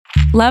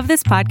Love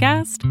this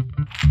podcast?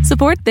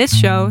 Support this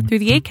show through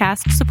the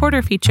Acast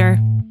supporter feature.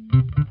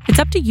 It's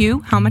up to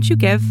you how much you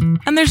give,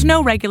 and there's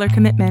no regular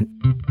commitment.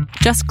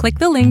 Just click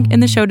the link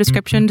in the show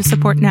description to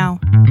support now.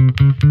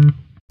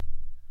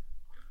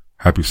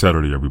 Happy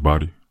Saturday,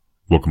 everybody.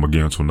 Welcome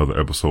again to another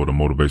episode of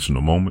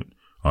Motivational Moment.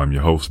 I'm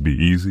your host, Be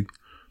Easy.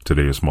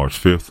 Today is March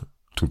 5th,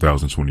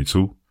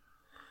 2022,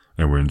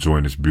 and we're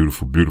enjoying this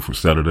beautiful, beautiful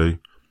Saturday.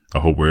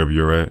 I hope wherever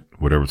you're at,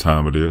 whatever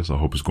time it is, I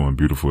hope it's going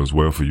beautiful as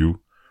well for you.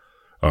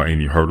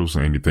 Any hurdles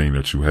or anything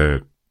that you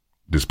had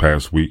this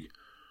past week,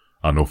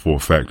 I know for a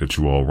fact that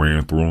you all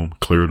ran through them,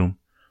 cleared them,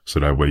 so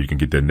that way you can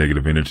get that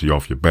negative energy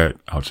off your back,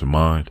 out your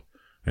mind,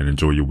 and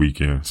enjoy your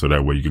weekend. So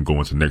that way you can go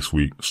into next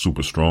week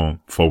super strong,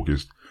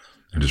 focused,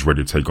 and just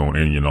ready to take on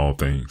any and all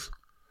things.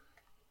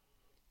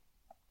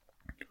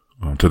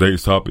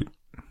 Today's topic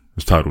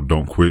is titled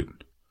Don't Quit.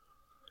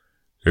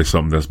 It's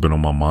something that's been on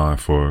my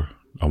mind for,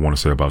 I want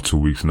to say, about 2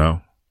 weeks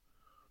now.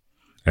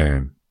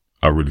 And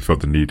I really felt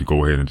the need to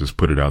go ahead and just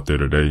put it out there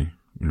today,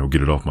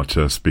 get it off my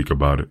chest, speak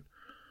about it.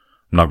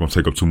 I'm not going to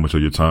take up too much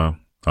of your time.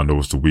 I know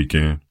it's the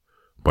weekend,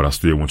 but I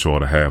still want you all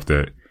to have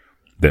that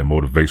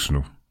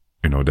motivational,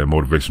 that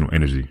motivational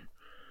energy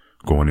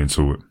going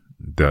into it.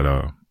 That,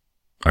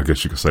 I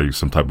guess you could say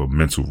some type of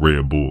mental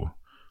Red Bull.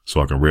 So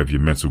I can rev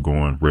your mental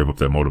going, rev up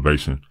that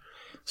motivation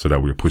so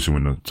that we'll push you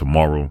into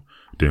tomorrow,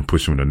 then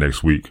push you into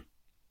next week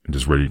and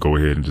just ready to go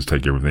ahead and just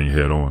take everything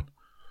head on.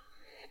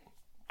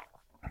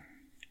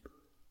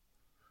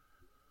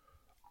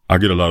 I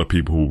get a lot of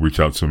people who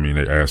reach out to me and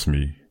they ask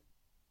me,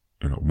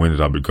 when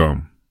did I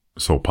become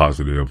so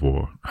positive,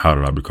 or how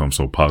did I become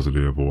so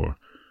positive, or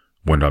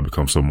when did I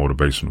become so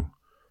motivational?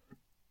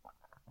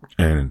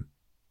 And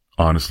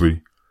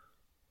honestly,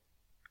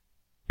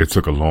 it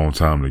took a long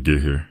time to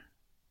get here.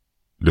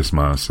 This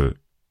mindset.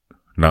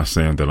 Not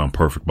saying that I'm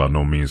perfect by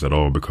no means at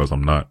all, because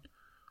I'm not.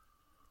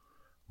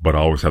 But I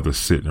always have to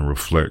sit and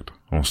reflect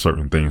on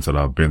certain things that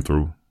I've been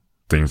through,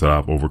 things that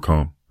I've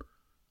overcome,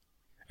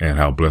 and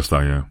how blessed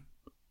I am.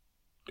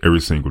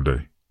 Every single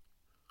day.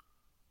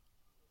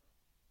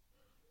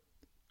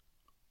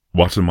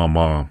 Watching my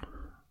mom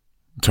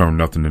turn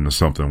nothing into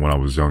something when I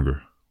was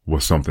younger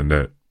was something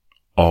that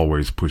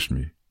always pushed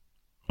me.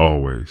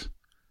 Always.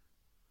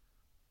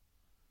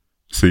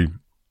 See,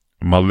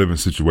 my living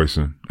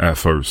situation at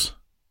first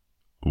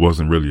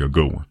wasn't really a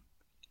good one.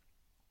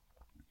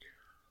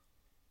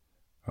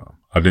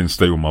 I didn't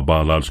stay with my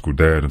biological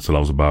dad until I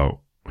was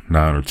about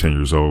 9 or 10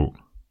 years old.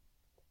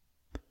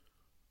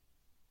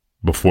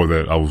 Before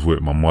that, I was with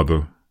my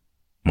mother,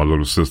 my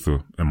little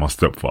sister, and my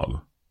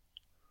stepfather.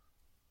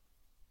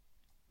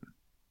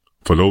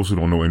 For those who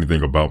don't know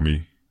anything about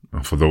me,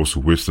 and for those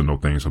who wish to know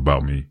things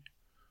about me,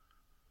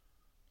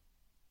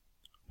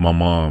 my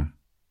mom's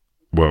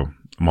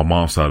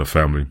side of the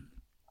family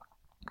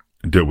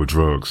dealt with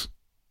drugs.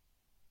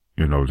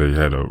 They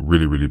had a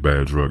really, really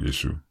bad drug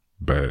issue.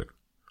 Bad.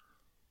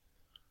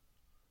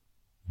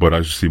 But I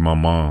used to see my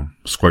mom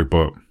scrape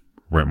up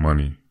rent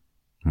money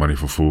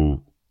for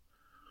food,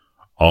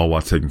 all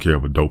while taking care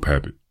of a dope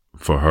habit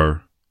for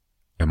her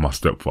and my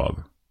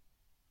stepfather.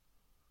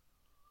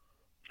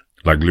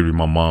 Like literally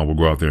my mom would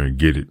go out there and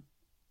get it.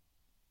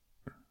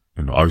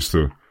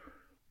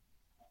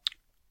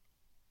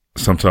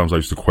 Sometimes I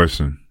used to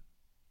question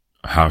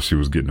how she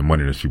was getting the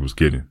money that she was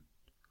getting.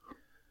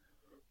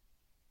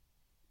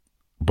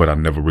 But I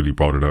never really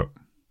brought it up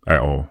at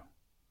all.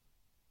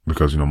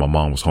 Because, my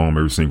mom was home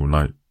every single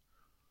night.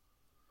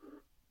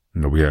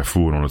 We had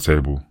food on the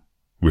table.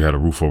 We had a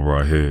roof over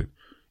our head.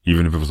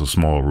 Even if it was a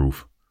small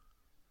roof.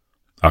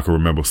 I can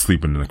remember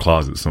sleeping in the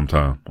closet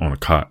sometime on a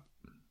cot.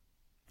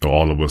 Or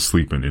all of us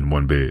sleeping in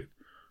one bed.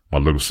 My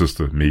little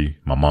sister, me,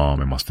 my mom,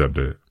 and my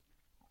stepdad.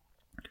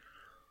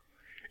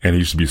 And it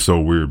used to be so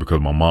weird because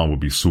my mom would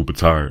be super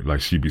tired.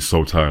 Like she'd be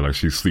so tired. Like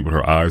she'd sleep with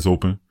her eyes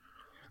open.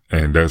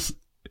 And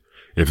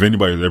if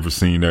anybody's ever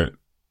seen that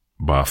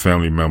by a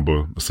family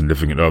member, a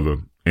significant other,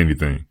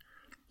 anything,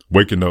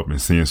 waking up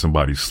and seeing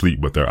somebody sleep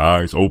with their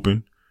eyes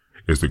open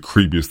is the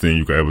creepiest thing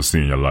you could ever see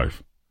in your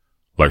life.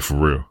 Like for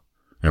real,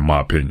 in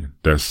my opinion.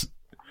 That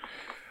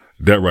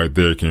right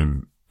there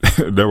can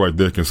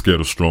scare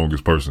the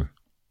strongest person.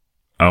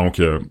 I don't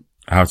care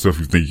how tough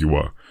you think you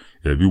are.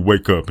 If you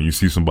wake up and you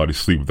see somebody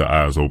sleep with their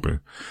eyes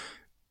open,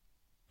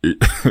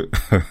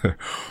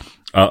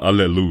 I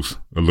let loose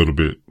a little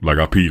bit, like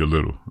I peed a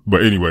little.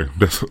 But anyway,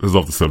 that's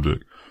off the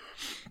subject.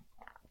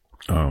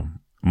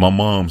 My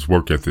mom's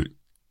work ethic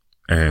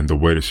and the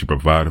way that she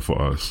provided for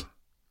us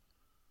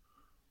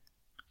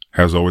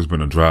has always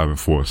been a driving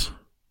force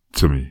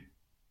to me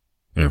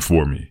and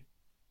for me.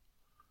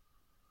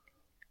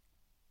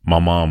 My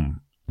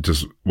mom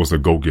just was a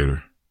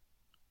go-getter.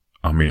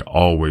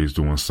 Always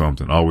doing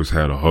something, always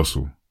had a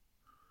hustle.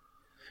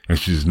 And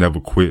she just never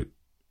quit.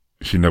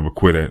 She never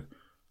quit at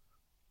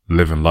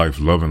living life,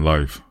 loving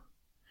life.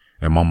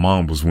 And my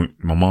mom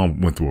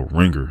went through a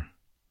ringer.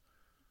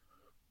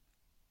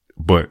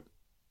 But,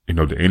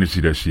 the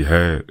energy that she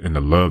had and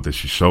the love that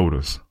she showed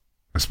us,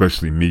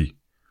 especially me,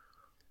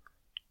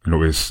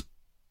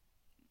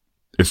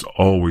 it's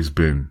always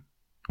been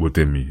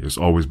within me. It's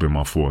always been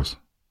my force.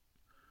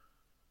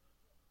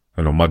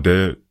 My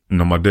dad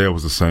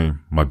was the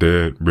same. My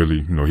dad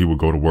really, he would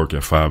go to work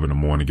at 5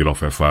 a.m, get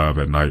off at 5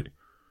 at night.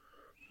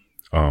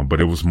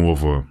 But it was more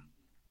of a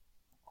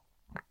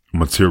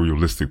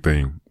materialistic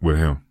thing with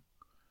him.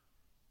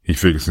 He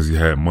figured since he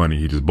had money,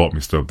 he just bought me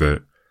stuff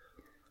that,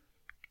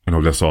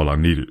 that's all I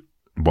needed.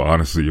 But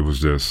honestly, it was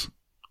just,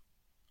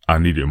 I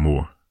needed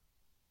more.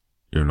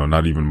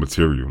 Not even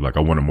material. Like,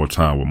 I wanted more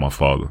time with my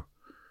father.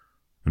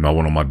 I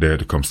wanted my dad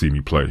to come see me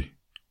play.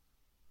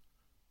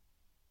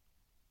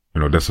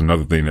 That's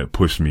another thing that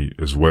pushed me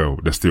as well.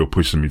 That's still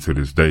pushing me to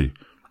this day,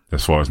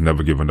 as far as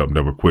never giving up,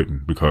 never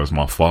quitting. Because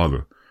my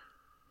father,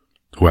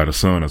 who had a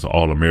son as an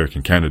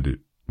All-American candidate,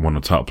 one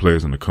of the top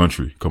players in the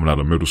country, coming out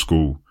of middle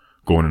school,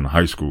 going into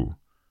high school,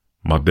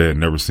 my dad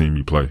never seen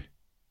me play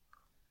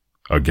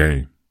a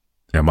game.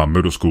 And my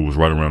middle school was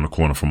right around the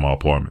corner from my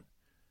apartment.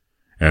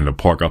 And the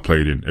park I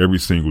played in every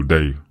single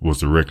day was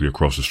directly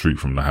across the street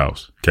from the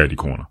house, caddy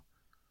corner.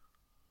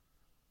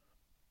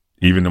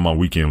 Even in my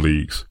weekend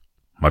leagues,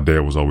 my dad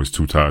was always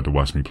too tired to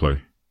watch me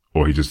play,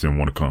 or he just didn't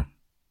want to come.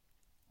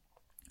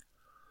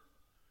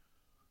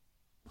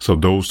 So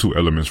those two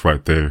elements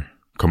right there,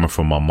 coming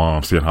from my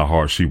mom, seeing how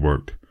hard she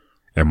worked,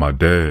 and my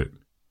dad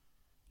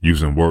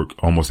using work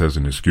almost as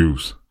an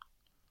excuse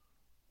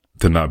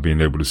to not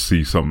being able to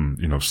see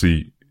something,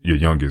 see your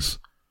youngest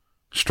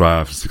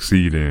strive to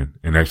succeed in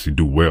and actually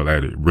do well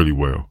at it, really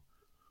well.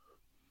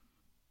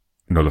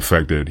 The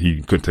fact that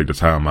he couldn't take the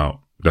time out,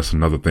 that's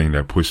another thing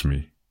that pushed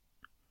me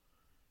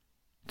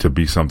to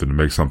be something, to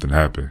make something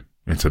happen,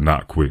 and to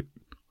not quit.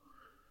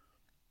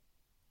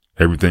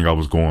 Everything I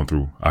was going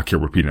through, I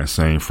kept repeating that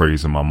same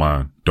phrase in my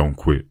mind: don't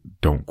quit,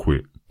 don't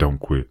quit, don't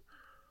quit.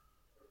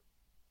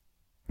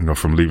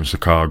 From leaving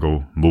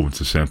Chicago, moving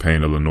to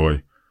Champaign,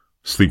 Illinois,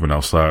 sleeping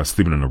outside,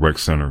 sleeping in the rec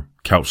center,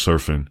 couch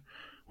surfing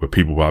with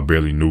people who I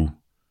barely knew.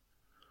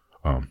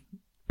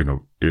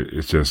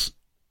 It's just,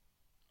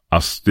 I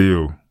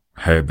still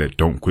had that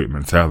don't quit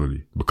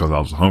mentality because I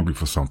was hungry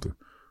for something.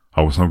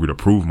 I was hungry to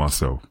prove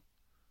myself.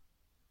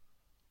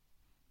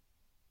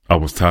 I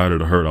was tired of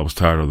the hurt. I was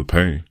tired of the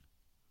pain.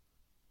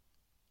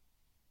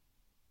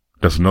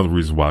 That's another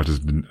reason why I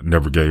just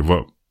never gave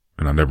up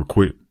and I never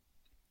quit.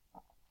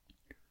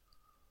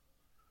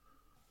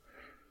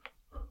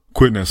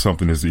 Quitting at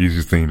something is the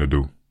easiest thing to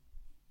do.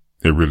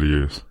 It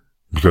really is.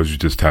 Because you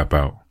just tap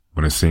out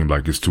when it seems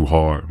like it's too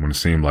hard, when it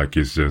seems like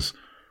it's just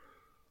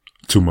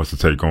too much to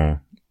take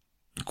on.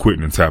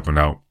 Quitting and tapping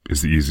out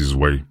is the easiest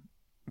way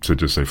to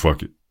just say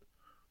fuck it.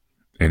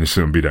 And it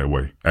shouldn't be that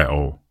way at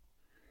all.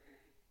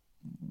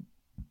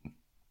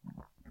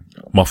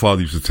 My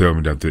father used to tell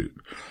me that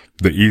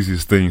the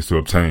easiest things to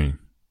obtain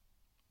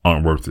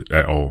aren't worth it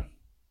at all.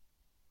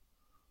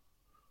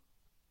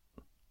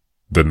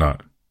 They're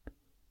not.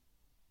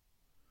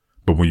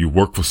 But when you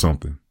work for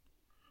something,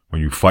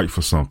 when you fight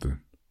for something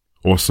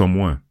or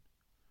someone,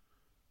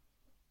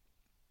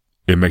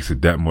 it makes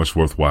it that much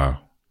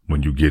worthwhile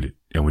when you get it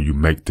and when you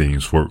make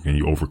things work and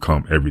you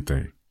overcome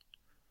everything.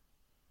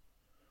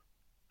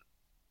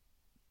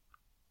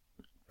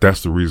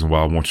 That's the reason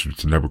why I want you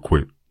to never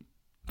quit.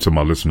 To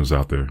my listeners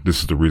out there,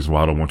 this is the reason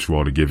why I don't want you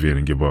all to give in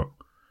and give up.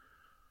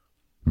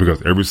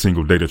 Because every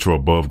single day that you're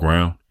above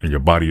ground and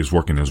your body is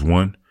working as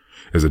one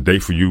is a day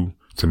for you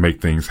to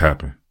make things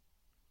happen.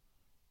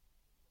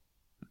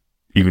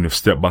 Even if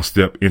step by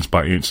step, inch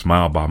by inch,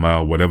 mile by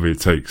mile, whatever it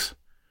takes,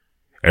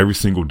 every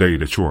single day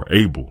that you are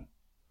able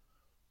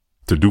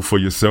to do for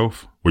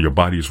yourself, where your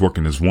body is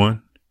working as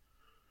one,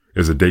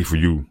 is a day for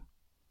you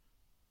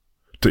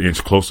to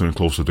inch closer and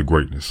closer to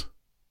greatness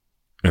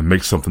and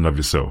make something of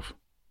yourself.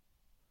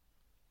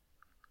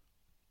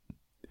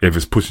 If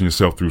it's pushing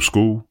yourself through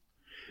school,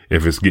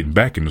 if it's getting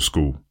back into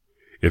school,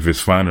 if it's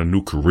finding a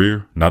new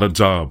career, not a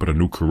job, but a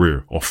new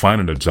career, or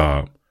finding a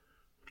job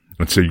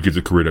until you get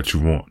the career that you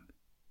want.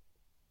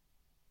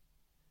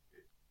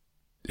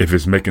 If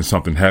it's making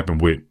something happen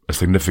with a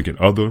significant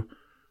other,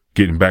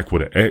 getting back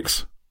with an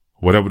ex,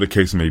 whatever the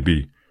case may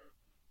be,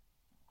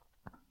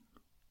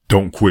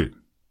 don't quit.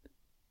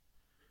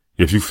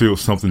 If you feel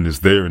something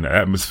is there in the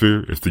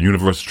atmosphere, if the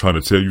universe is trying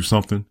to tell you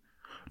something,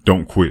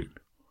 don't quit.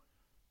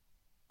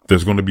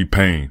 There's going to be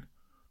pain.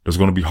 There's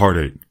going to be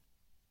heartache.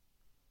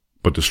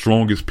 But the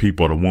strongest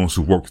people are the ones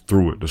who work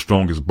through it. The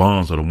strongest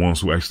bonds are the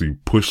ones who actually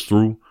push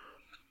through,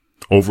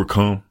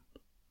 overcome,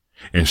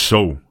 and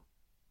show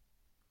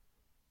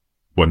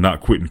what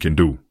not quitting can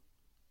do.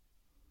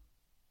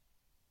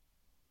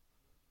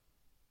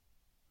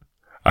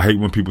 I hate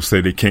when people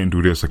say they can't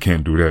do this or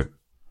can't do that.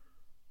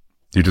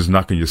 You're just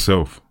knocking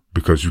yourself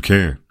because you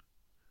can.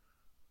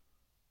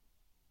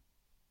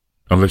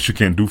 Unless you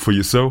can't do for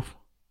yourself,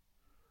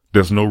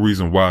 there's no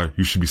reason why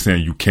you should be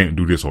saying you can't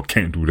do this or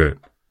can't do that.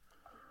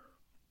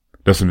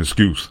 That's an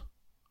excuse.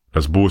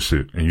 That's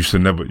bullshit. And you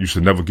should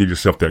never give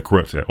yourself that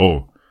crutch at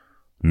all.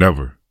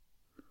 Never.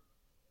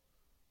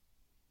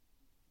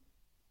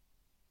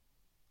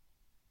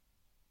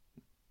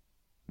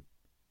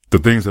 The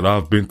things that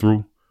I've been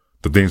through,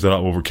 the things that I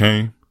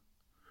overcame,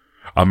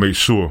 I made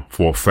sure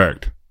for a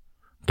fact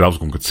that I was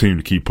going to continue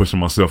to keep pushing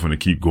myself and to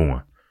keep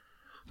going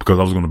because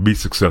I was going to be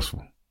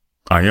successful.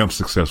 I am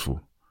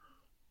successful.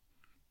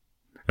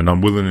 And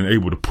I'm willing and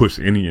able to push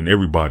any and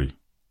everybody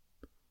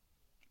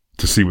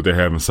to see what they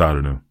have inside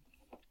of them.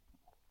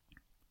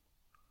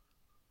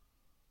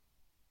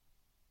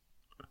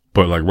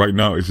 But like right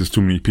now, it's just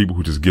too many people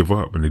who just give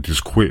up and they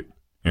just quit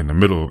in the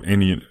middle of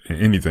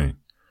anything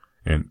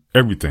and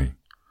everything.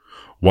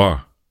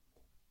 Why?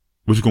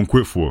 What you gonna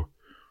quit for?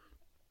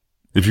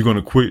 If you're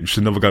gonna quit, you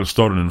should never got to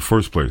start it in the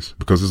first place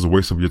because it's a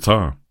waste of your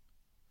time.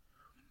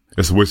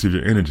 It's a waste of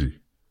your energy.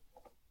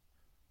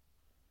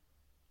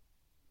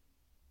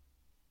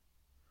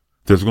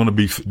 There's gonna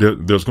be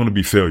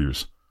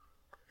failures.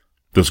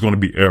 There's gonna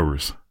be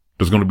errors.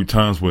 There's gonna be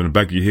times where in the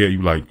back of your head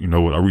you like, you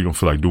know what, I really don't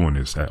feel like doing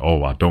this at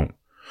all. I don't.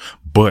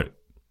 But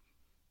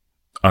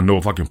I know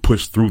if I can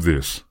push through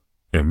this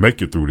and make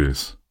it through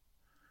this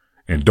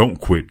and don't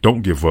quit,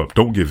 don't give up,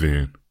 don't give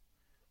in,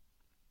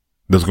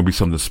 there's going to be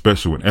something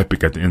special and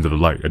epic at the end of the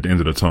light, at the end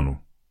of the tunnel.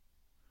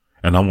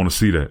 And I want to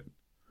see that.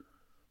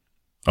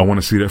 I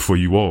want to see that for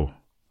you all,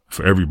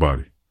 for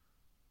everybody.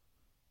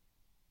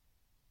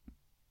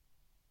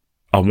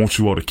 I want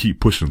you all to keep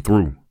pushing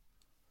through,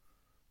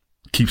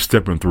 keep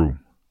stepping through.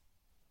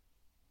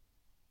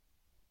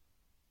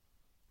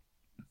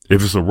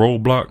 If it's a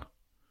roadblock,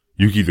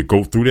 you can either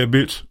go through that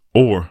bitch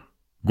or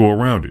go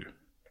around it.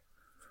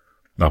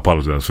 I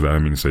apologize for that. I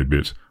didn't mean to say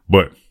bitch.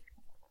 But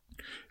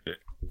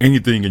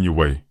anything in your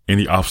way,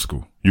 any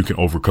obstacle, you can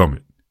overcome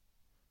it.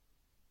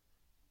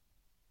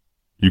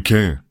 You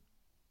can.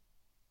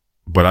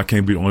 But I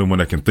can't be the only one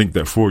that can think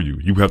that for you.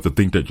 You have to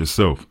think that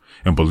yourself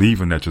and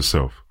believe in that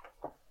yourself.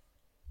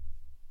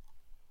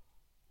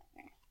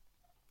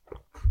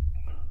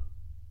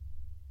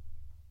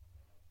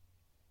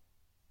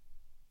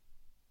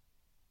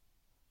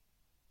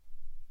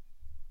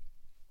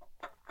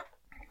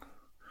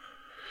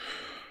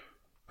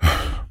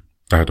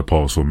 I had to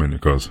pause for a minute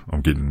because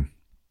I'm getting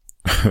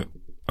a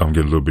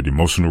little bit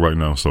emotional right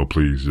now. So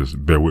please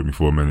just bear with me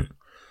for a minute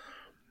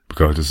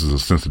because this is a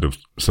sensitive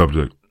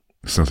subject,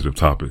 sensitive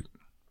topic.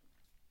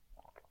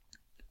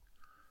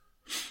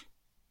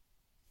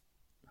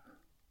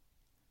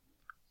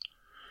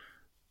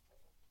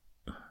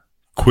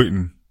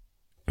 Quitting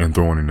and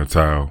throwing in the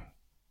towel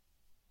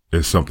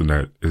is something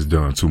that is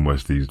done too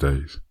much these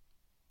days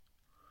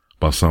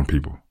by some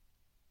people.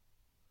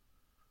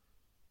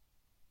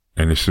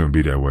 And it shouldn't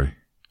be that way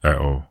at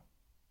all.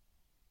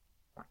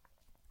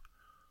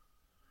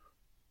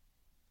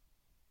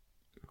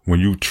 When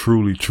you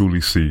truly,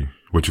 truly see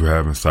what you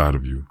have inside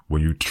of you,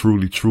 when you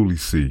truly, truly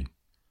see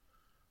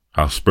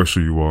how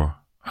special you are,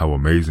 how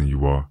amazing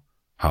you are,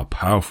 how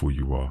powerful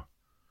you are,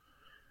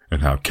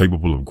 and how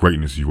capable of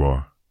greatness you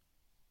are,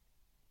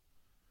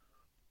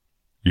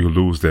 you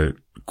lose that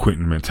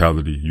quitting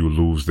mentality. You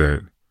lose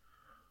that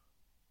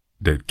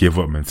give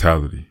up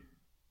mentality,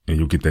 and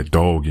you'll get that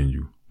dog in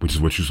you, which is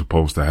what you're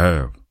supposed to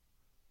have.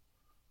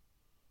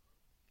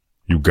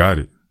 You got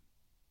it.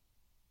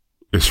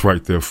 It's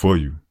right there for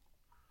you.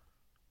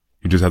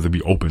 You just have to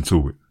be open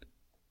to it.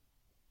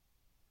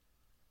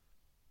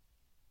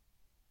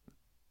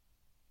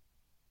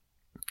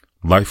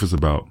 Life is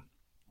about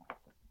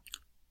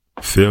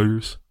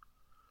failures,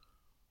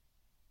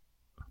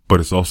 but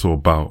it's also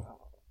about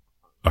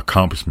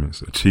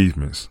accomplishments,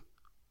 achievements.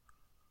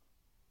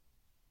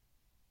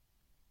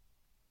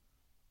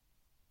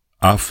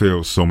 I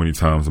failed so many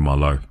times in my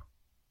life.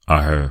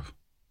 I have.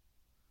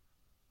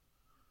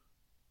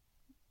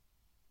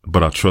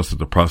 But I trusted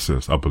the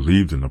process. I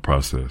believed in the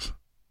process.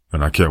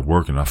 And I kept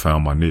working. I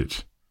found my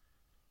niche.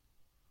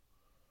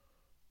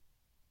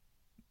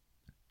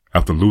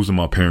 After losing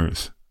my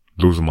parents,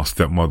 losing my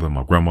stepmother,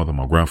 my grandmother,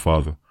 my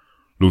grandfather,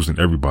 losing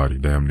everybody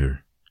damn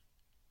near,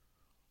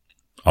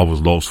 I was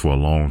lost for a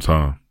long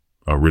time,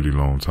 a really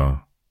long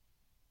time.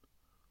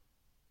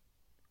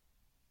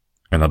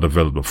 And I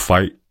developed a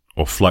fight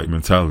or flight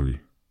mentality.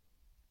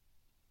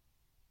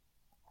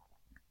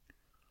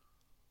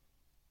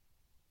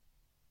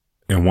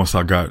 And once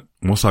I got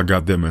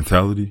that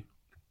mentality,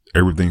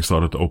 everything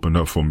started to open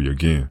up for me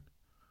again.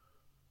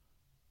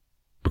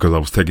 Because I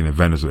was taking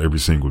advantage of every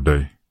single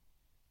day.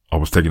 I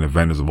was taking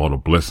advantage of all the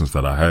blessings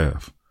that I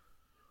have.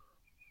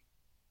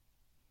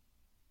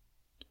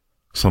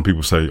 Some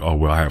people say, oh,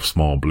 well, I have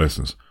small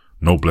blessings.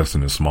 No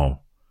blessing is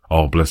small.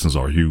 All blessings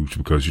are huge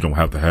because you don't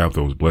have to have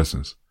those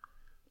blessings.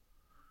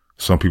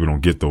 Some people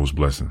don't get those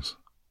blessings.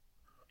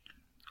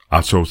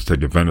 I chose to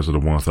take advantage of the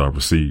ones that I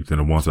received and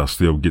the ones that I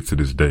still get to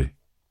this day.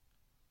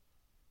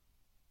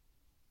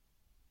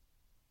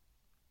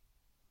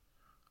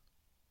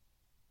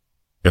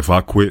 If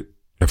I quit,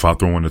 if I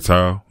throw in the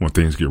towel when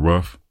things get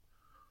rough,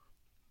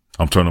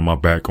 I'm turning my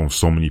back on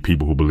so many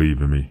people who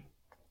believed in me.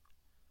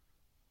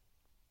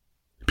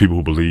 People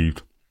who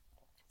believed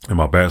in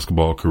my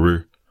basketball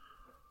career.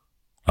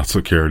 I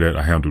took care of that.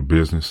 I handled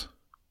business.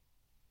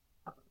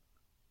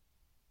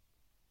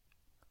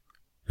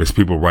 There's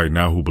people right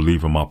now who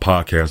believe in my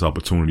podcast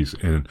opportunities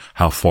and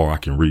how far I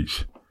can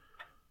reach.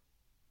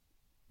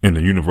 And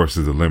the universe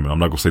is the limit. I'm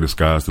not going to say the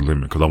sky's the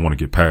limit because I want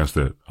to get past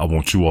that. I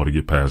want you all to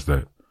get past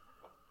that.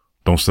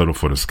 Don't settle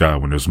for the sky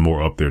when there's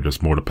more up there.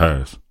 There's more to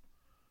pass.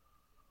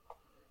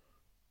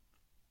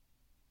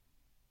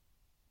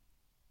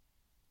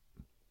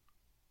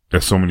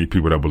 There's so many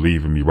people that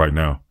believe in me right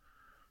now.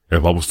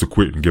 If I was to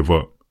quit and give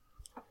up,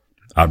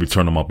 I'd be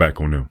turning my back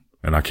on them.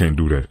 And I can't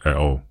do that at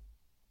all.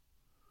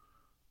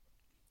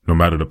 No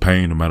matter the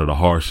pain, no matter the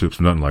hardships,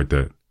 nothing like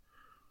that.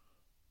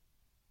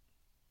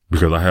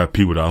 Because I have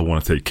people that I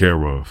want to take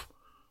care of.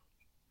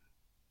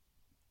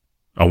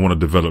 I want to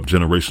develop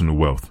generational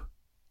wealth.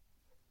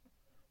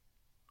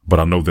 But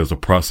I know there's a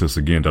process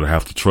again that I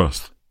have to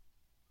trust.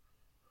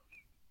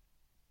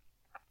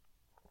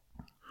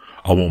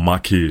 I want my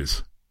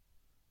kids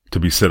to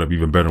be set up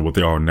even better than what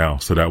they are now.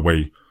 So that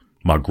way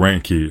my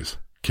grandkids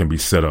can be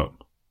set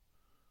up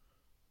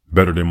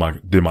better than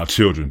my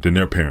children, than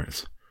their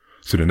parents.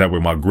 So then that way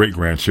my great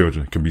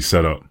grandchildren can be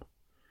set up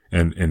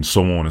and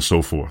so on and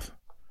so forth.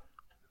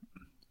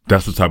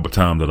 That's the type of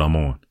time that I'm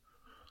on.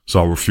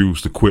 So I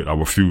refuse to quit. I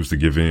refuse to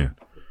give in.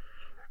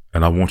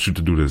 And I want you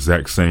to do the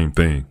exact same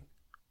thing.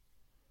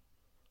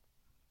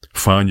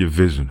 Find your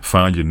vision,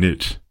 find your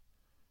niche,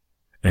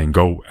 and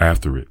go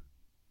after it.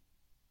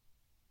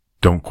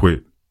 Don't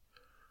quit.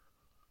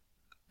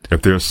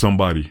 If there's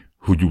somebody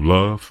who you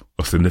love,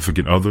 a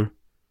significant other,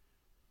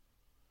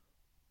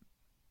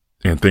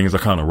 and things are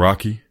kind of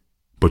rocky,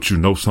 but you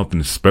know something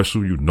is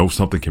special, you know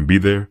something can be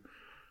there,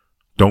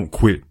 don't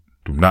quit.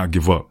 Do not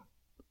give up.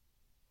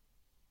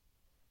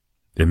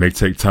 It may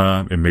take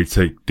time, it may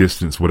take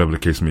distance, whatever the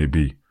case may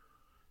be.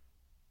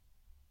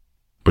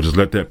 But just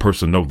let that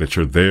person know that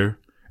you're there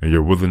and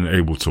you're willing and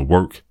able to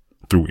work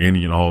through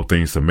any and all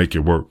things to make it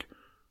work.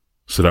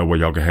 So that way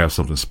y'all can have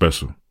something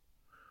special.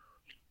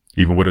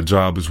 Even with a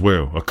job as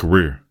well, a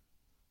career.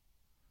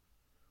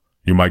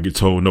 You might get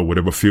told no,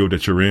 whatever field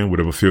that you're in,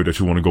 whatever field that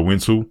you want to go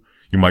into,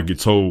 you might get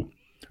told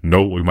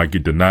no, or you might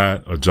get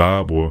denied a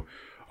job or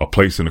a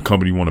place in a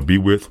company you want to be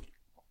with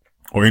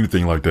or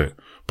anything like that.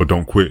 But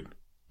don't quit.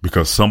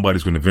 Because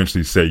somebody's going to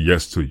eventually say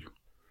yes to you.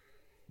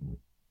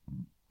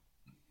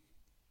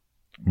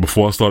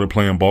 Before I started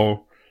playing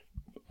ball,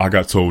 I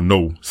got told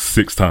no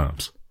 6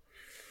 times.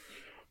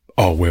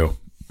 Oh, well,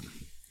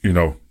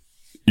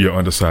 you're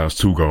undersized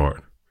 2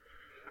 guard.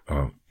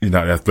 You're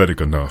not athletic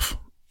enough.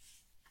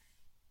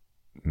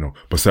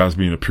 Besides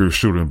being a pure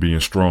shooter and being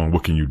strong,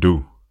 what can you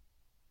do?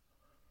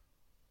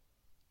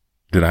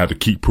 Then I had to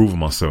keep proving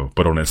myself.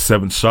 But on that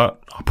 7th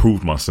shot, I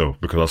proved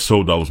myself because I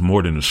showed I was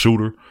more than a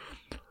shooter.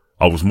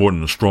 I was more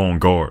than a strong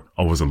guard.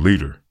 I was a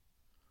leader.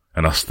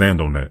 And I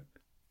stand on that.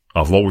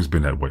 I've always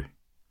been that way.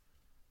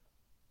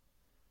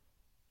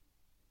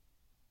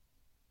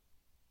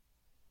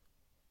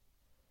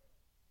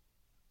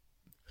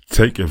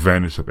 Take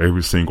advantage of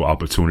every single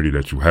opportunity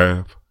that you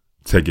have.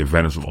 Take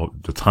advantage of all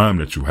the time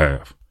that you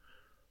have.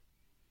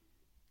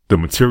 The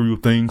material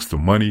things, the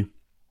money,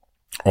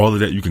 all of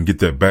that, you can get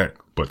that back.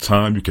 But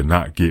time you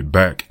cannot get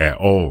back at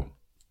all.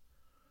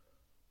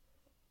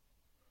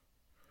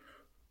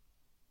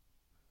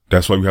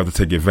 That's why you have to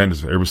take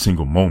advantage of every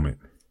single moment.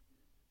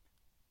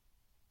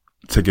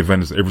 Take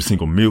advantage of every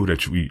single meal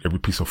that you eat, every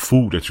piece of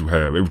food that you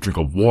have, every drink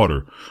of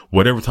water,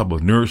 whatever type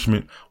of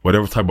nourishment,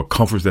 whatever type of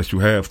comforts that you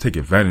have, take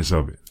advantage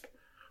of it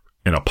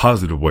in a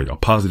positive way, a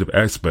positive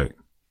aspect,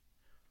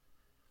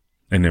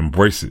 and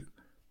embrace it.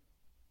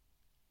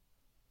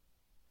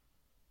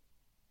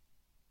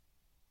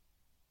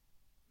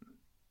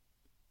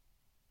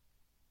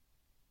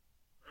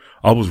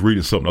 I was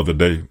reading something the other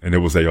day, and it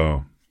was an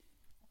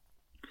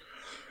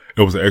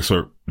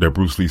excerpt that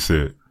Bruce Lee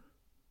said.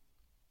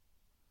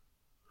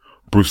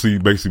 Bruce Lee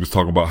basically was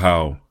talking about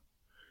how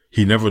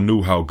he never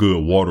knew how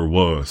good water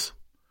was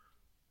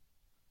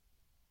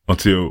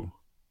until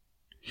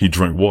he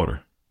drank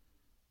water.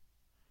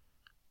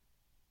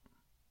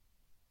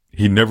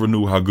 He never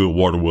knew how good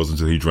water was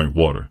until he drank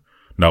water.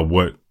 Now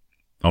what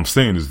I'm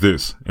saying is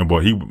this, and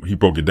what he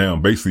broke it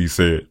down. Basically he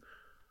said,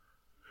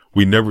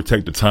 we never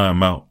take the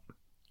time out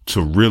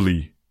to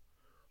really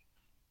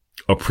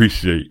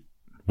appreciate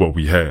what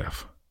we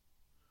have.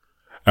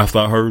 After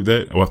I heard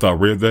that, or after I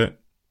read that,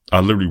 I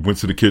literally went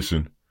to the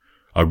kitchen.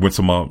 I went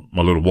to my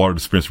little water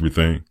dispensary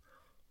thing,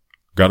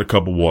 got a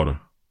cup of water,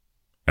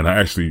 and I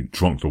actually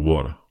drank the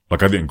water.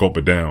 Like I didn't gulp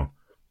it down,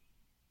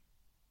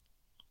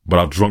 but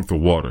I drank the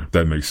water, if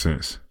that makes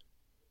sense.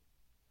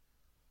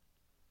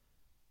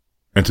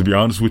 And to be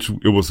honest with you,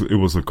 it was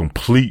a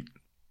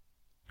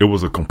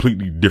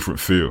completely different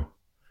feel.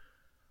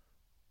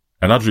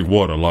 And I drink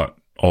water a lot,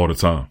 all the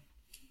time.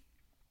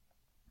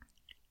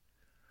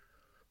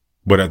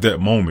 But at that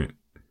moment,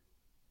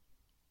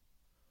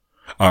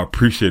 I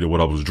appreciated what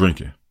I was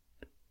drinking.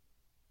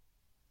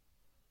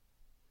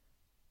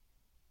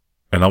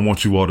 And I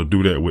want you all to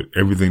do that with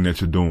everything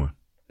that you're doing.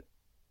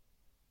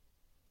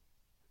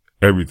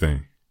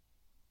 Everything.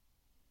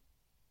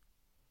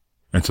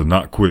 And to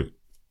not quit.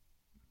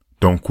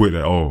 Don't quit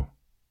at all.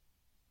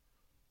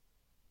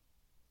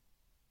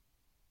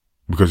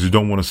 Because you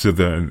don't want to sit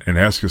there and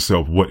ask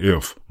yourself, what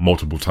if,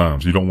 multiple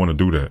times. You don't want to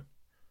do that.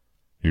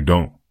 You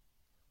don't.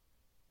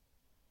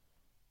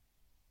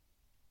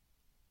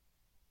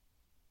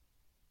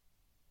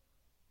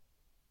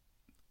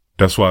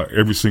 That's why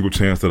every single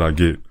chance that I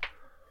get,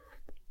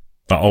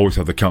 I always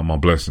have to count my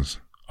blessings.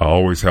 I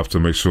always have to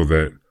make sure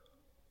that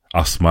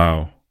I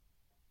smile.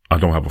 I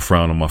don't have a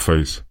frown on my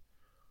face.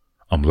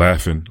 I'm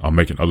laughing. I'm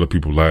making other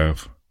people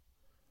laugh.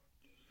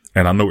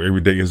 And I know every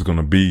day is going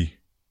to be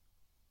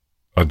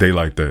a day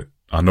like that.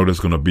 I know there's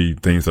going to be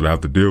things that I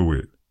have to deal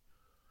with.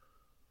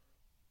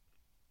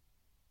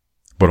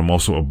 But I'm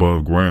also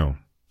above ground.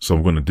 So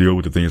I'm going to deal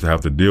with the things I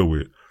have to deal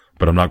with.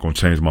 But I'm not going to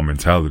change my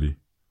mentality.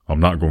 I'm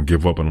not going to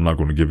give up and I'm not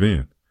going to give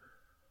in.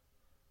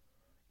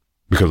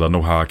 Because I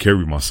know how I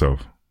carry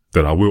myself,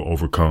 that I will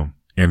overcome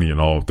any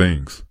and all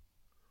things.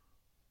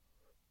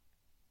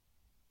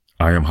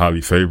 I am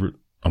highly favored.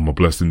 I'm a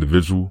blessed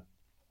individual.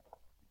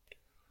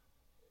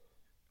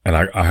 And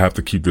I have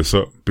to keep this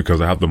up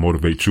because I have to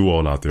motivate you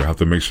all out there. I have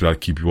to make sure I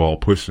keep you all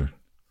pushing.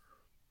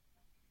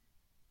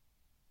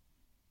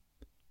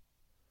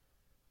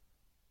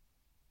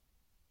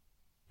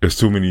 There's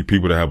too many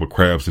people that have a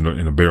crabs in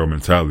a barrel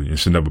mentality. It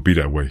should never be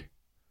that way.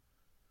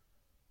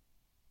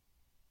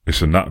 It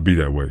should not be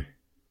that way.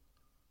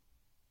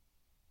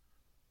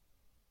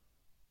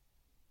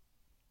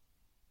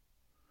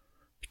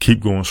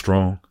 Keep going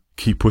strong.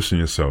 Keep pushing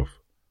yourself.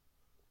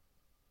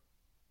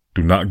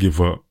 Do not give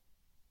up.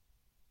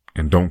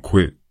 And don't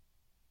quit.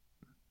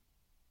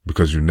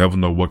 Because you never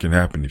know what can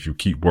happen if you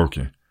keep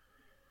working.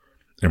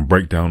 And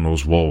break down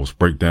those walls.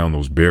 Break down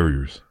those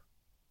barriers.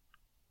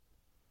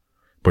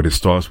 But it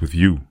starts with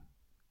you.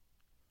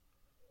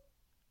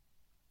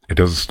 It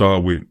doesn't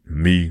start with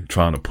me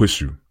trying to push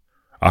you.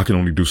 I can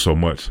only do so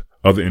much.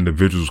 Other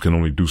individuals can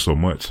only do so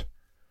much.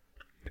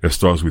 It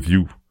starts with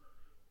you.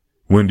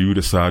 When do you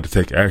decide to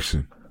take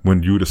action?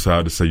 When do you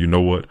decide to say, you know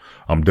what?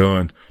 I'm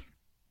done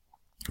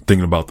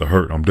thinking about the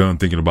hurt. I'm done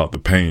thinking about the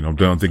pain. I'm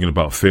done thinking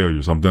about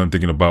failures. I'm done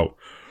thinking about,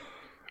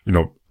 I'm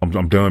done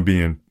I'm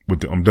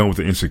done with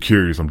the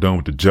insecurities. I'm done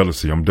with the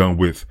jealousy. I'm done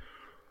with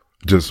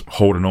just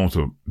holding on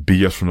to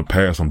BS from the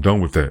past. I'm done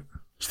with that.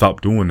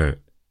 Stop doing that.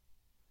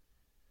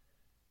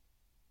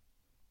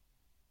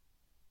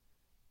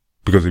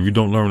 Because if you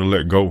don't learn to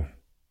let go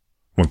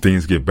when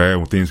things get bad,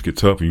 when things get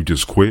tough and you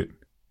just quit,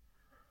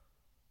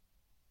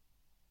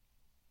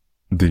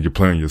 then you're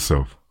playing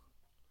yourself.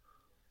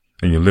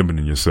 And you're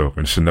limiting yourself,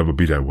 and it should never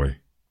be that way.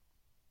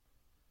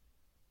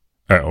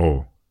 At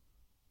all.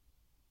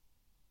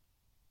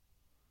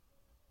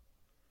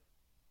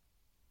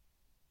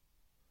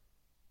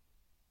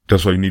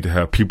 That's why you need to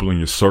have people in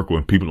your circle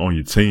and people on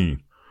your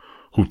team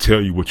who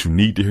tell you what you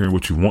need to hear and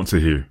what you want to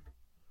hear.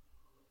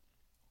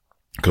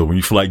 Because when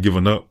you feel like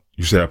giving up,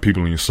 you should have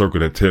people in your circle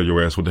that tell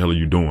your ass, what the hell are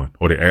you doing?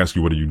 Or they ask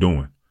you, what are you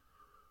doing?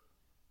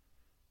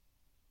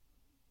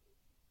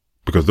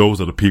 Because those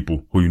are the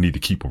people who you need to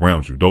keep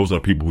around you. Those are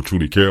the people who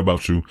truly care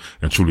about you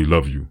and truly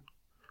love you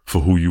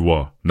for who you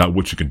are. Not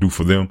what you can do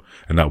for them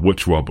and not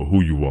what you are, but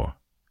who you are.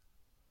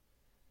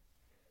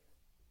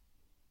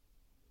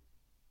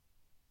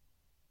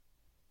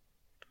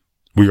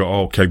 We are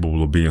all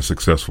capable of being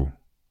successful.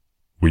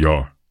 We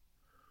are.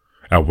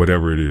 At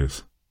whatever it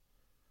is.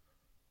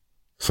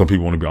 Some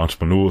people want to be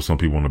entrepreneurs. Some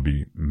people want to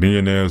be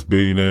millionaires,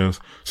 billionaires.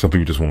 Some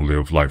people just want to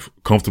live life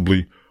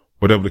comfortably.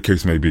 Whatever the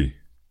case may be.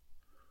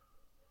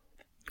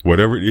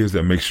 Whatever it is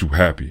that makes you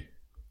happy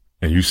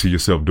and you see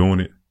yourself doing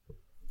it,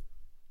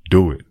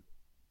 do it.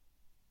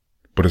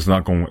 But it's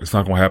not going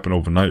to happen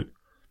overnight.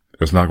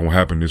 It's not going to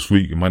happen this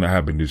week. It might not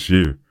happen this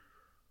year.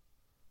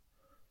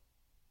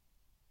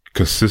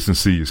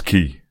 Consistency is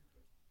key.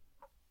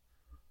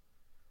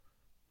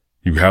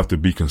 You have to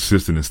be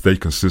consistent and stay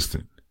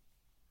consistent.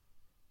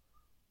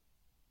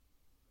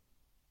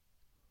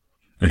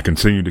 And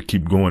continue to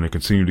keep going and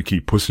continue to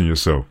keep pushing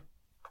yourself.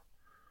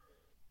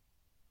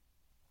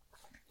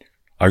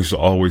 I used to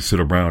always sit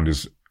around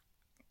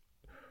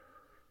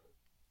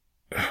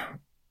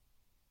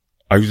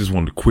I just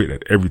wanted to quit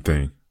at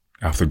everything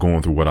after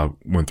going through what I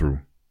went through.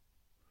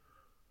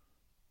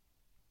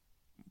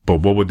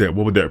 But what would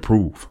that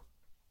prove?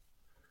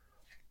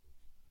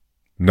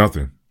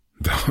 Nothing.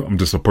 I'm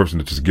just a person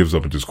that just gives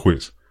up and just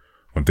quits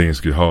when things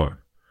get hard.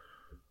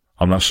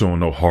 I'm not showing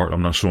no heart.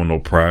 I'm not showing no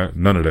pride.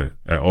 None of that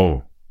at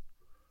all.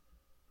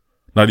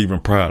 Not even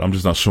pride. I'm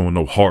just not showing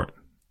no heart.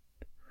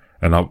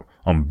 And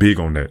I'm big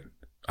on that.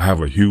 I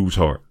have a huge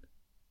heart.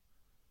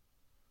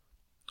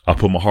 I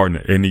put my heart in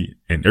any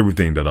and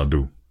everything that I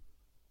do.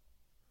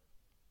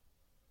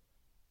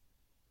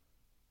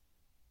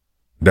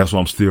 That's why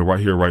I'm still right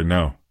here right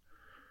now.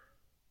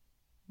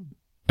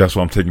 That's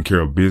why I'm taking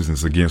care of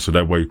business again, so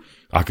that way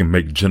I can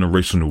make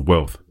generational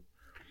wealth.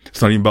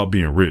 It's not even about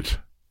being rich.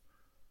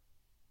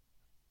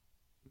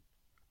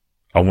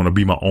 I want to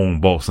be my own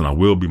boss, and I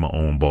will be my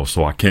own boss,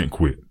 so I can't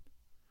quit.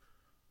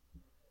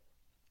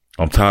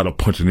 I'm tired of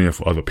punching in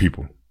for other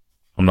people.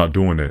 I'm not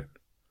doing that.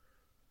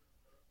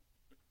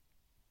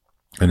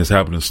 And it's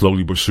happening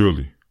slowly but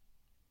surely.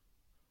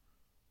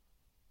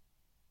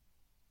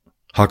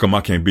 How come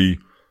I can't be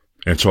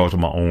in charge of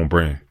my own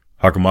brand?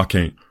 How come I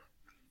can't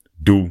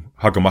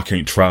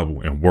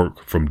travel and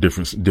work from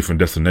different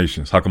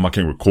destinations? How come I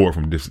can't record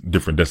from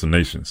different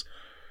destinations,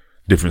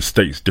 different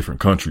states,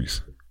 different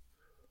countries?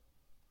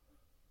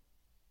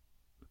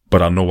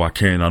 But I know I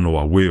can. I know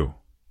I will.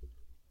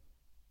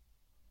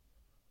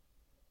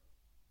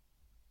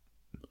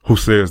 Who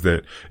says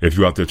that if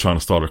you're out there trying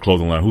to start a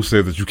clothing line, who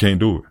says that you can't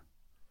do it?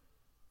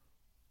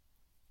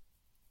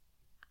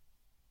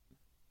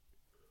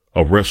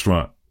 A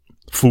restaurant,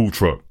 food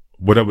truck,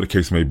 whatever the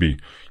case may be,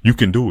 you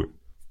can do it.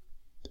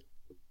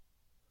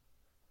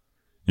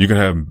 You can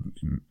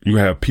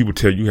have people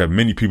tell you, have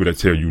many people that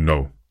tell you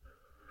no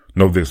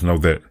this, no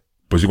that.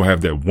 But you're going to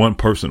have that one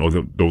person or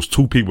those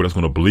two people that's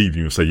going to believe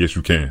you and say, yes,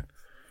 you can.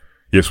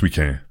 Yes, we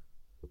can.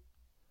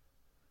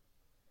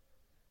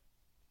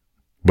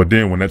 But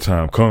then when that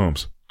time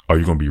comes, are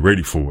you going to be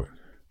ready for it?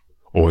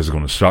 Or is it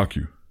going to shock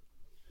you?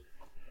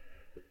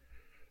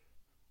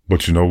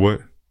 But you know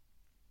what?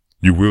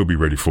 You will be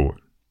ready for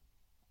it.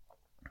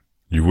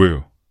 You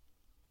will.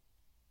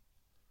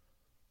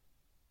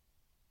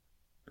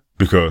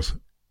 Because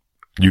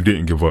you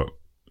didn't give up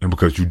and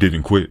because you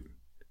didn't quit.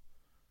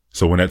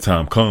 So when that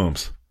time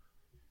comes,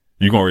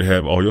 you're going to already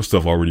have all your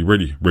stuff already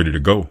ready to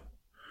go.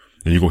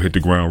 And you're going to hit the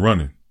ground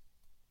running.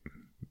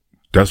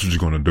 That's what you're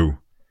going to do.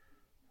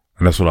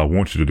 And that's what I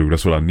want you to do.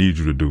 That's what I need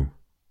you to do.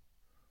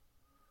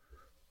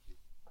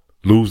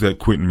 Lose that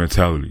quitting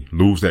mentality.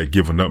 Lose that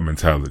giving up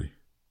mentality.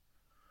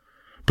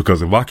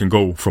 Because if I can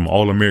go from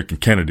All-American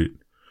candidate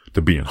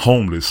to being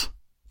homeless,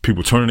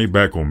 people turning their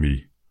back on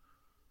me,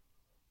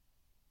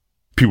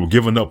 people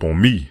giving up on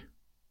me,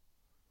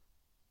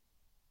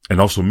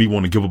 and also me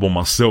wanting to give up on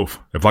myself,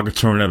 if I could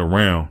turn that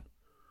around,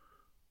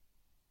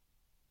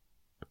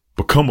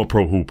 become a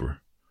pro hooper,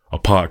 a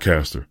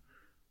podcaster,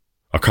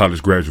 a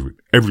college graduate,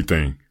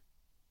 everything,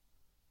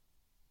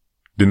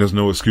 then there's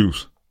no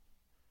excuse.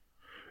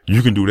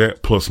 You can do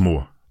that plus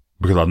more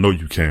because I know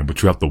you can,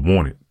 but you have to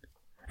want it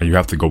and you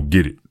have to go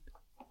get it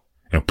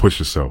and push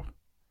yourself.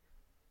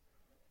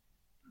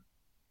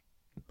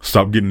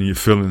 Stop getting in your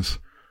feelings.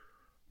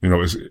 You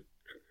know,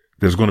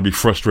 there's going to be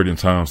frustrating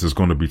times. There's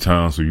going to be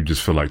times where you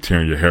just feel like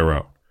tearing your hair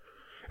out.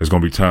 There's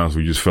going to be times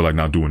where you just feel like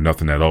not doing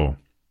nothing at all.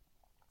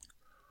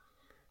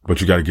 But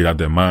you got to get out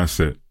that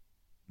mindset.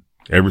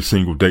 Every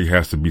single day there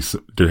has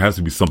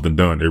to be something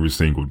done every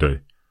single day.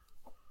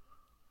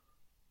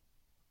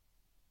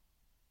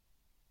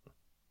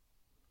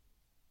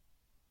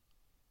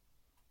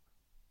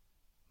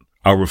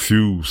 I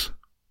refuse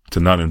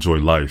to not enjoy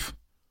life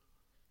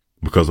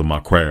because of my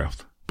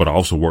craft, but I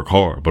also work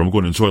hard. But I'm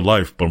going to enjoy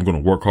life, but I'm going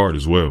to work hard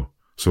as well.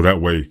 So that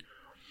way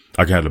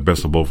I can have the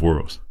best of both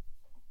worlds.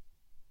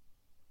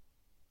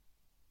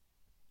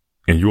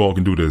 And you all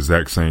can do the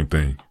exact same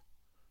thing.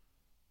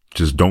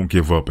 Just don't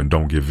give up and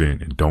don't give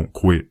in and don't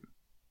quit.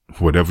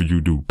 Whatever you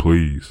do,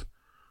 please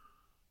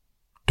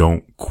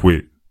don't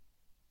quit.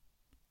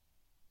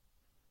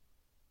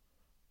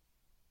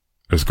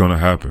 It's going to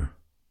happen.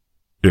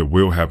 It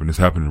will happen. It's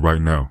happening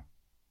right now.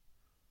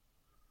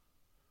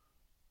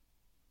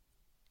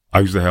 I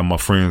used to have my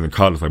friends in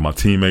college, like my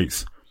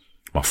teammates,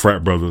 my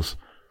frat brothers.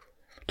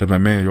 They're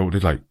like, man, yo,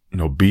 they're like, you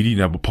know, BD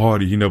never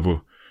party.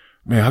 Man,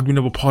 how come you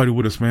never party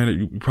with us, man?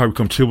 You probably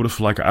come chill with us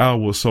for like an hour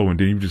or so and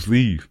then you just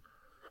leave.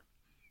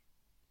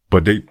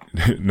 But they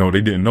didn't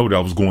know that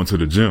I was going to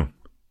the gym.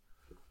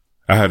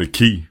 I had a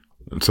key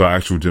to an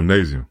actual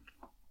gymnasium.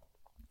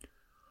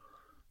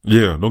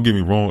 Yeah, don't get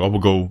me wrong. I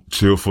would go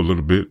chill for a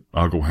little bit.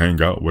 I'll go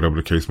hang out, whatever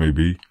the case may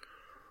be.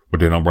 But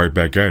then I'm right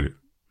back at it.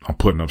 I'm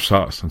putting up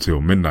shots until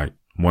midnight,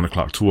 1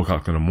 o'clock, 2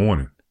 o'clock in the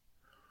morning.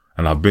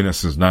 And I've been there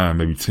since 9,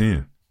 maybe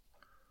 10.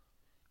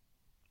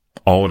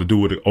 All to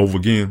do it over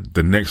again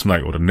the next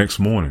night or the next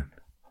morning.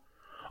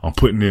 I'm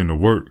putting in the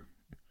work.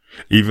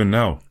 Even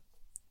now,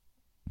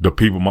 the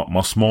people,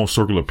 my small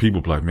circle of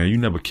people, like, man, you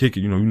never kick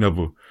it. You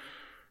never,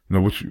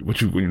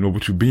 what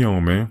you be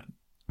on, man.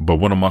 But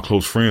one of my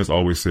close friends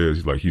always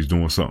says, like, he's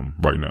doing something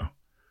right now.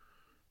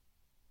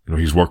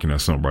 He's working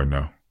at something right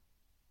now.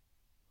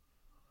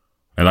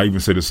 And I even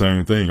say the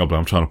same thing.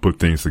 I'm trying to put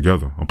things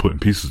together. I'm putting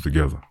pieces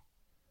together.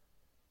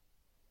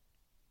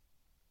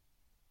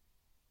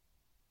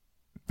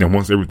 And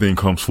once everything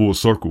comes full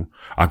circle,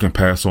 I can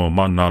pass on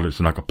my knowledge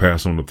and I can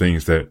pass on the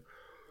things that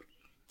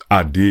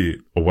I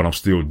did or what I'm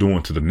still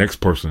doing to the next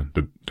person,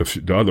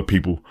 the other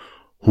people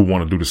who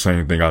want to do the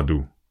same thing I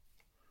do.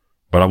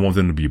 But I want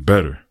them to be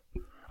better.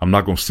 I'm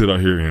not going to sit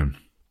out here and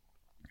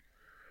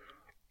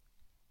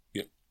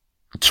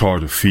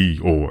charge a fee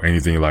or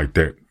anything like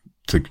that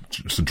to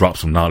drop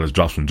some knowledge,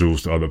 drop some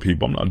jewels to other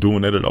people. I'm not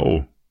doing that at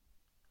all.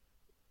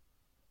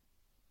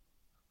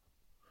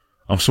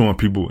 I'm showing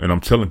people and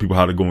I'm telling people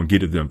how to go and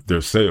get it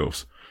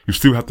themselves. You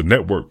still have to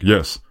network,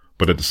 yes,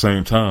 but at the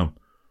same time,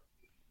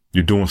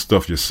 you're doing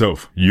stuff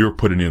yourself. You're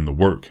putting in the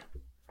work.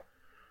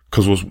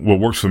 Because what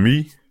works for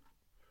me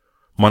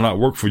might not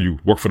work for you,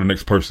 work for the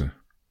next person.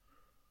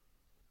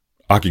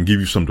 I can give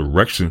you some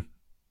direction,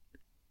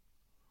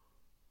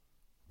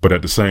 but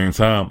at the same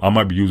time, I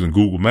might be using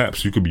Google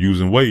Maps. You could be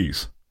using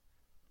Waze.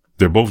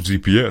 They're both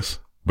GPS,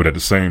 but at the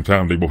same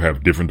time, they both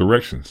have different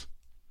directions.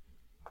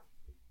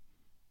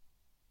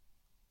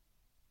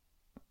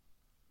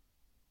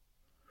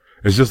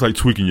 It's just like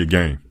tweaking your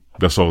game.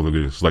 That's all it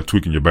is. It's like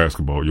tweaking your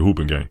basketball, your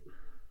hooping game.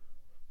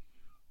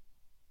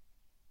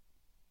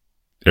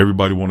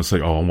 Everybody want to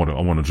say, oh, I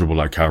want to dribble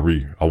like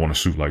Kyrie. I want to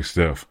shoot like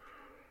Steph.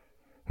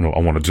 You know, I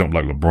want to jump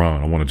like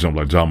LeBron. I want to jump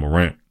like John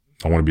Morant.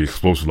 I want to be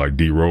explosive like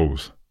D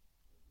Rose.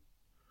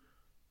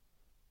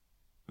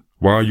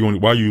 Why are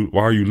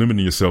you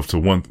limiting yourself to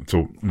one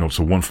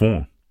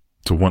form,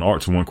 to one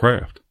art, to one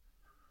craft?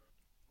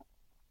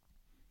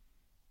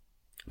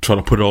 Try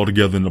to put it all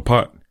together in the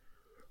pot.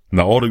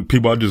 Now, all the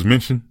people I just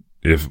mentioned,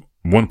 if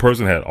one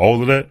person had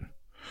all of that,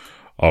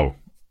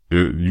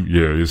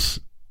 it's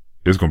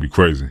going to be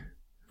crazy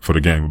for the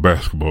game of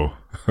basketball.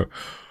 But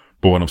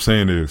what I'm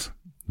saying is,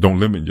 don't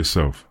limit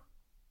yourself.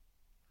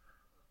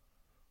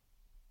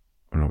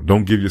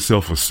 Don't give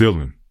yourself a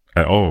ceiling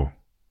at all.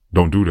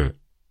 Don't do that.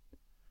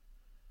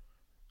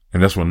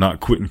 And that's where not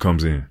quitting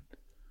comes in.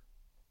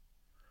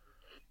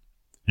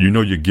 You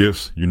know your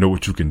gifts. You know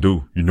what you can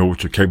do. You know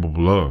what you're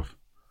capable of.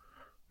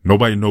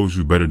 Nobody knows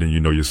you better than you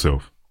know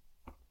yourself.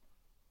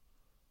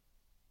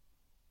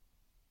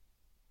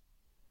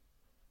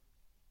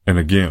 And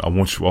again, I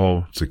want you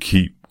all to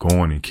keep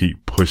going and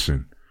keep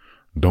pushing.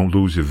 Don't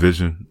lose your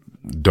vision.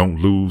 Don't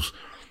lose,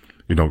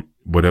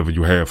 whatever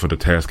you have for the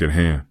task at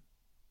hand.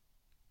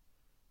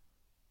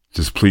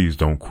 Just please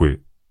don't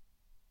quit.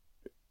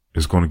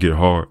 It's going to get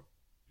hard.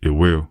 It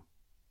will.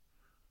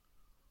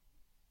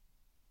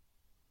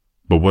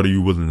 But what are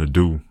you willing to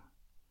do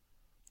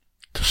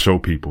to show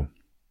people?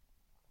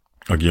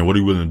 Again, what are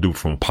you willing to do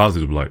from a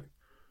positive light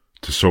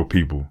to show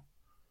people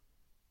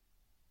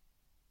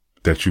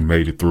that you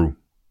made it through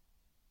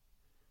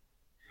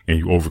and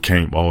you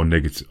overcame all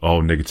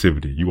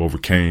negativity? You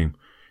overcame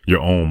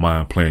your own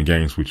mind playing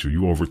games with you.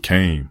 You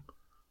overcame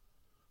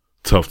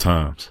tough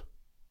times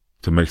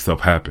to make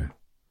stuff happen.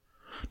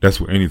 That's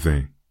with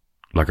anything.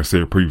 Like I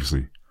said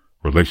previously,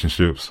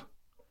 relationships,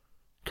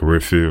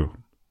 career field,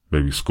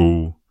 maybe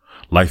school,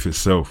 life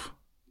itself.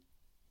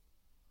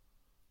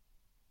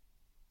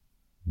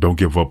 Don't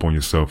give up on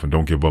yourself and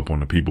don't give up on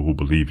the people who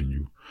believe in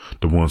you.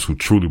 The ones who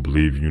truly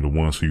believe in you, the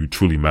ones who you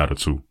truly matter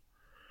to,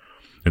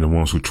 and the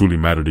ones who truly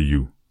matter to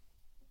you.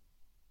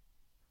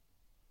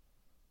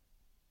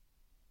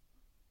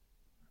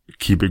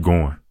 Keep it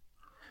going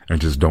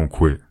and just don't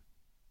quit.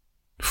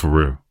 For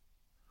real.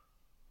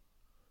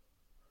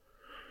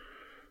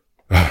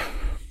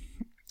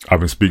 I've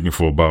been speaking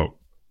for about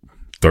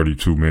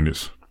 32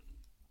 minutes.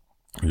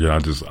 Yeah, I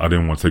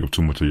didn't want to take up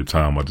too much of your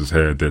time. I just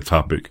had that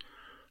topic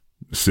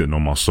sitting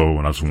on my soul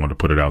and I just wanted to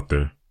put it out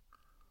there.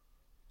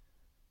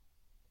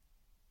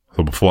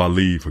 So before I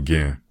leave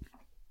again,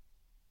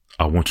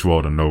 I want you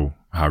all to know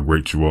how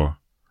great you are,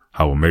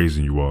 how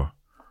amazing you are,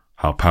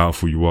 how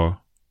powerful you are,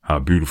 how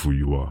beautiful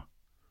you are,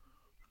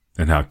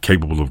 and how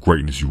capable of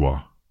greatness you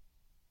are.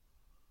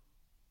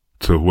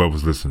 To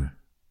whoever's listening,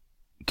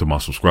 to my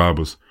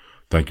subscribers,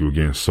 thank you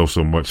again so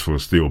much for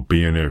still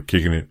being there,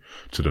 kicking it.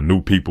 To the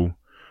new people,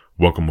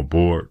 welcome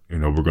aboard. We're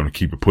going to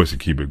keep it pushing,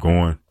 keep it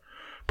going.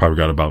 Probably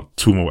got about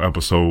 2 more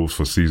episodes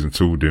for season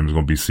 2. Then it's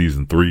going to be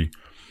season 3.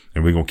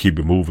 And we're going to keep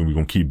it moving. We're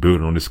going to keep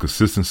building on this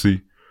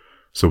consistency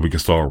so we can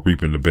start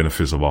reaping the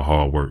benefits of our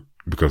hard work,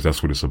 because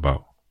that's what it's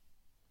about.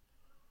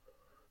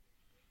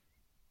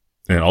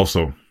 And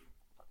also,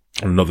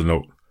 on another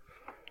note,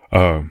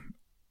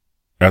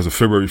 as of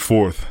February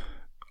 4th,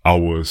 I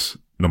was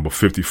number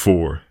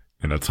 54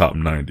 in the top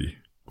 90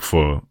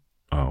 for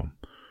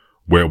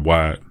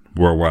worldwide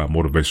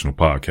motivational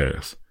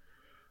podcasts.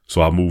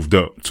 So I moved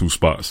up 2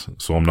 spots.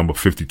 So I'm number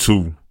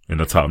 52 in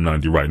the top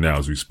 90 right now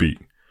as we speak.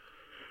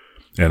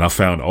 And I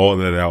found all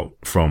that out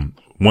from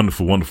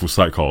wonderful, wonderful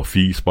site called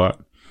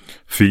FeedSpot.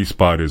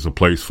 FeedSpot is a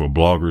place for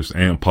bloggers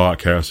and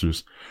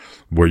podcasters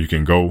where you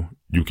can go.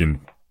 You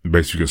can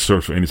basically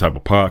search for any type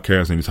of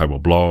podcast, any type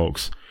of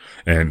blogs,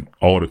 and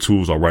all the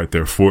tools are right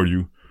there for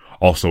you.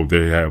 Also,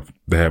 they have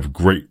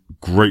great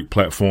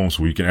platforms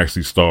where you can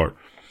actually start,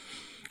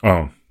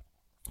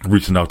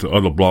 reaching out to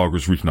other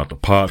bloggers, reaching out to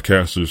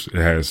podcasters.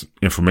 It has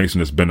information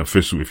that's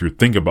beneficial if you're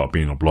thinking about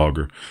being a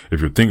blogger, if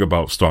you're thinking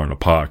about starting a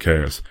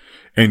podcast,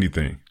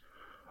 anything.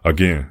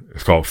 Again,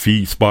 it's called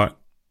FeedSpot.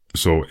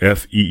 So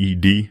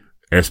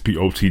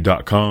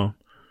FeedSpot.com.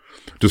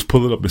 Just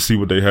pull it up and see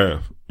what they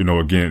have.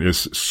 Again,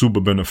 it's super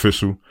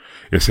beneficial.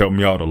 It's helped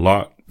me out a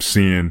lot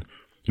seeing,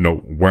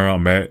 where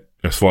I'm at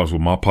as far as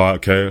with my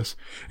podcast,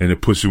 and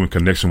it puts you in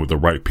connection with the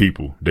right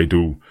people. They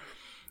do,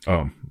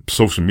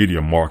 social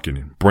media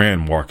marketing,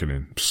 brand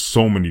marketing,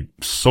 so many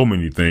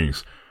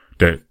things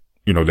that,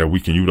 that we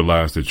can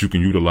utilize, that you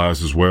can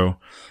utilize as well.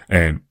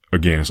 And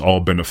again, it's all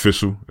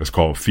beneficial. It's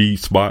called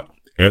FeedSpot,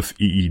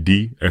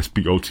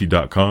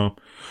 FeedSpot.com.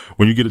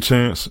 When you get a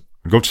chance,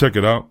 go check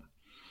it out,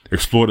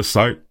 explore the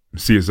site,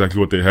 see exactly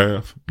what they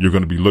have. You're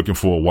going to be looking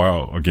for a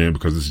while again,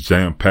 because it's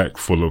jam packed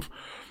full of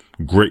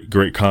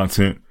great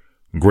content,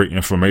 great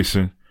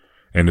information.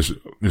 And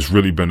it's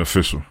really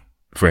beneficial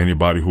for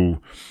anybody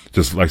who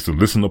just likes to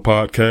listen to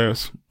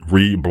podcasts,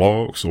 read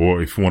blogs,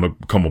 or if you want to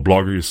become a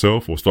blogger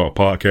yourself or start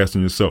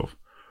podcasting yourself.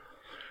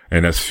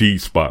 And that's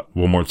FeedSpot.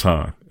 One more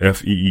time,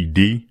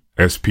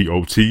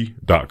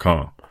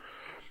 FeedSpot.com.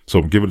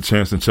 So give it a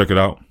chance and check it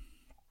out.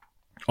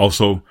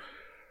 Also,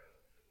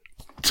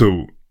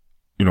 to,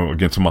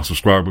 again, to my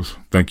subscribers,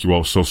 thank you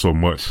all so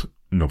much,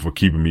 for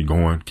keeping me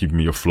going, keeping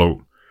me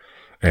afloat.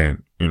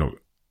 And,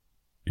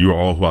 you are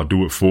all who I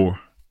do it for.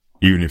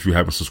 Even if you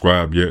haven't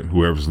subscribed yet,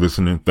 whoever's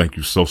listening, thank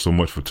you so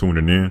much for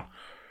tuning in.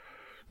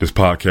 This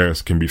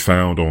podcast can be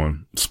found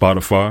on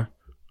Spotify,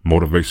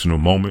 Motivational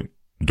Moment,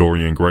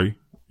 Dorian Gray.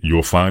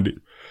 You'll find it.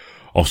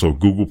 Also,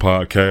 Google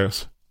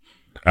Podcasts,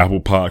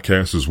 Apple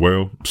Podcasts as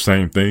well.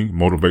 Same thing,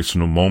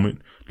 Motivational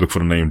Moment. Look for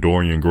the name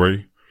Dorian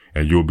Gray,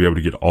 and you'll be able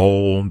to get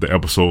all the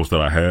episodes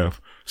that I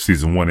have,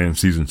 season 1 and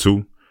season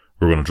 2.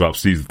 We're going to drop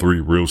season 3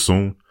 real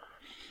soon,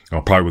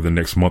 probably within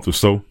the next month or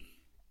so.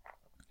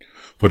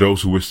 For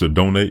those who wish to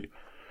donate,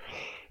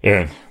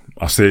 and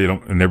I say it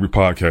in every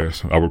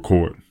podcast I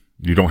record,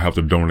 you don't have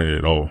to donate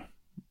at all.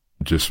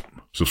 Just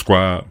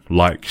subscribe,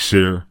 like,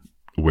 share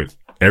with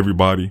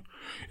everybody.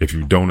 If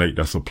you donate,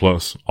 that's a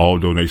plus. All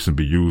donations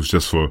be used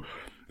just for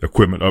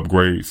equipment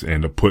upgrades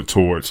and to put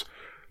towards,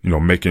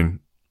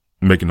 making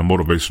the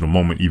motivational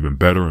moment even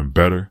better and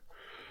better.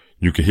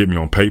 You can hit me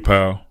on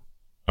PayPal,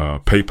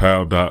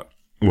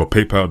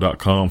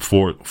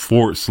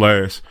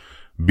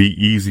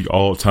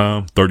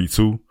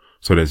 paypal.com/BeAzyAllTime32.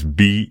 So that's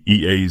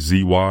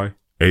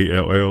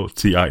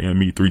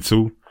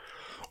BeazyAllTime32.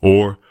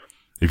 Or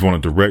if you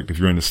want to direct, if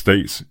you're in the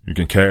States, you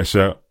can cash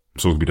out.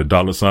 So it'll be the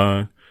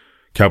 $,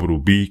 capital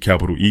B,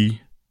 capital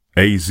E,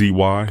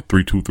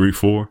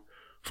 AZY3234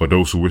 for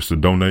those who wish to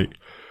donate.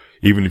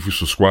 Even if you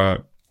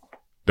subscribe,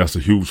 that's a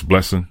huge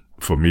blessing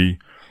for me,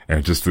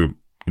 and just to,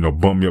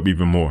 bump me up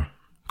even more,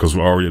 because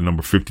we're already at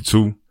number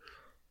 52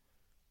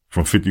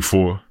 from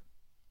 54.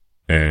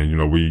 And,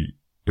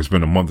 it's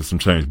been a month and some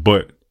change,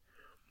 but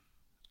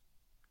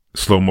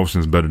slow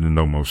motion is better than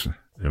no motion,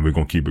 and we're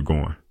going to keep it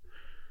going.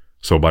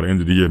 So by the end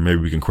of the year,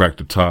 maybe we can crack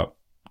the top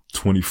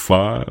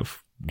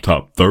 25,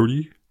 top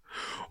 30,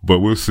 but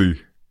we'll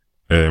see,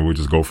 and we'll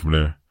just go from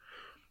there.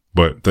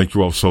 But thank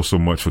you all so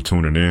much for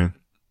tuning in.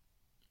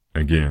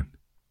 Again,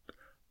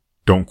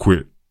 don't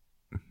quit.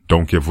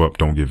 Don't give up.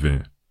 Don't give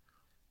in.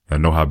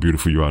 And know how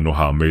beautiful you are. Know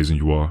how amazing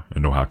you are.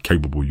 And know how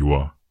capable you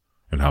are.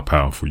 And how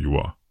powerful you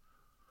are.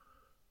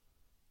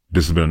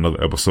 This has been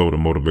another episode of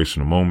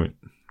Motivational Moment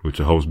with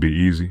your host, Be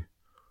Easy.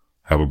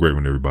 Have a great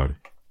one, everybody.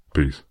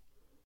 Peace.